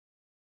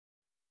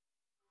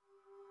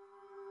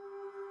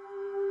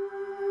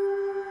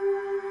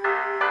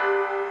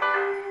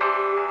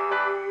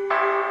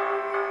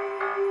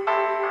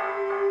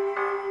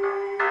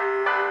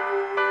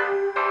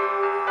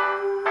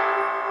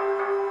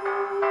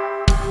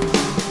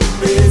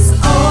It's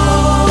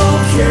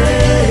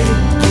okay,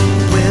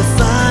 we're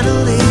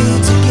finally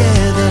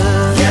together.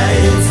 Yeah,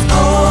 it's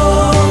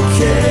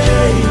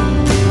okay,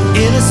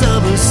 in a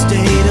summer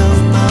state of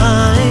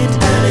mind.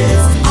 And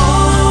it's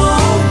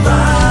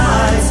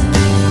alright,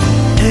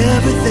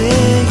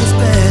 everything is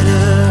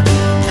better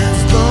as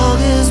long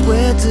as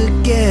we're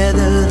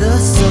together. The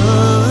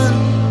sun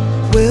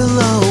will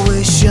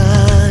always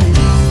shine.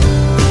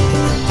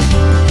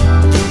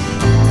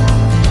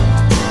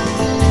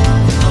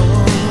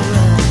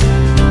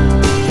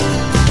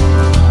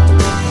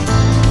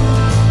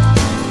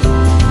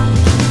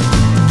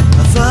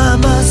 I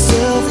find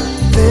myself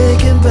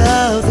thinking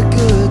about the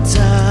good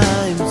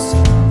times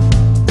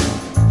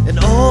and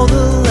all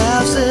the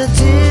laughs and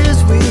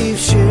tears we've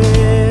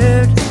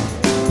shared.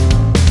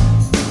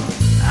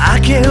 I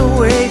can't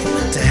wait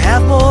to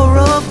have more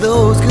of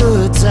those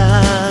good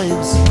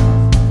times.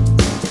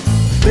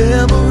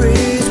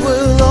 Memories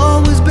will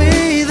always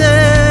be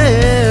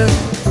there.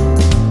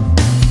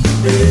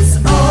 It's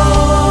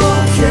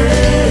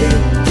okay,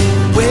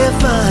 we're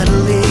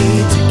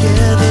finally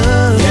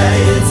together.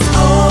 Yeah, it's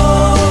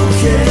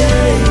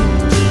okay,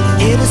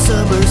 in a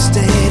summer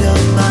state of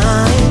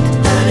mind.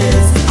 And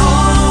it's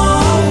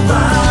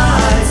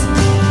alright,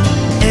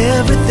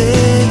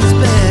 everything is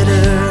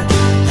better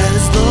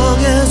as long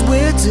as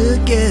we're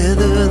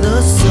together.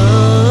 The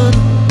sun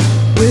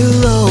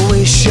will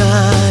always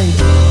shine.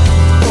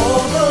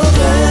 All the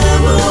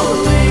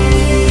memories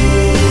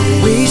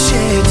we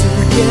shared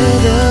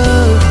together,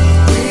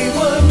 we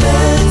were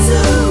meant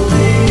to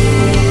be,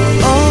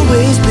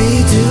 always be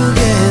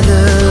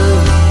together.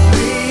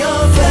 We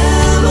are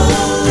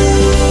family,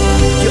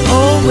 you're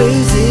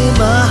always in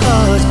my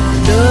heart.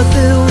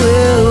 Nothing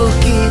will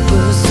keep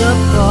us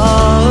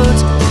apart.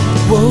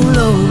 Whoa,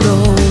 no, no,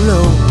 no.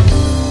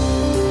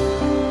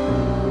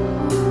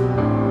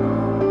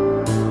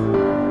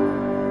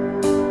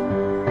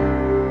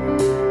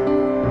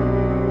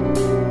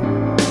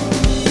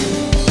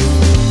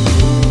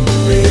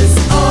 It's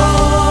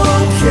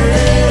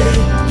okay,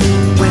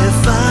 we're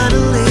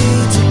finally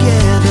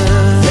together.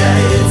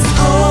 Yeah, it's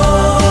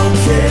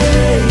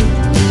okay,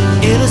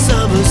 in a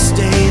summer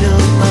state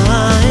of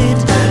mind.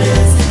 And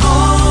it's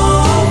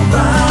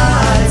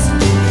alright,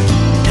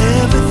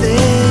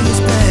 everything is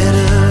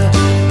better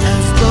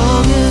as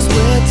long as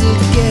we're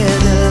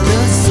together.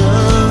 The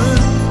sun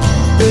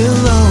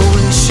will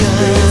always shine.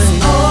 It's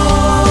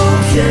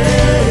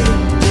okay,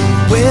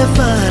 we're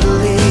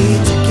finally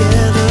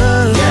together.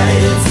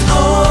 Yeah, it's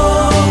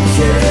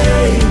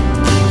okay,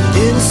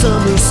 in a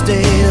summer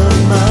state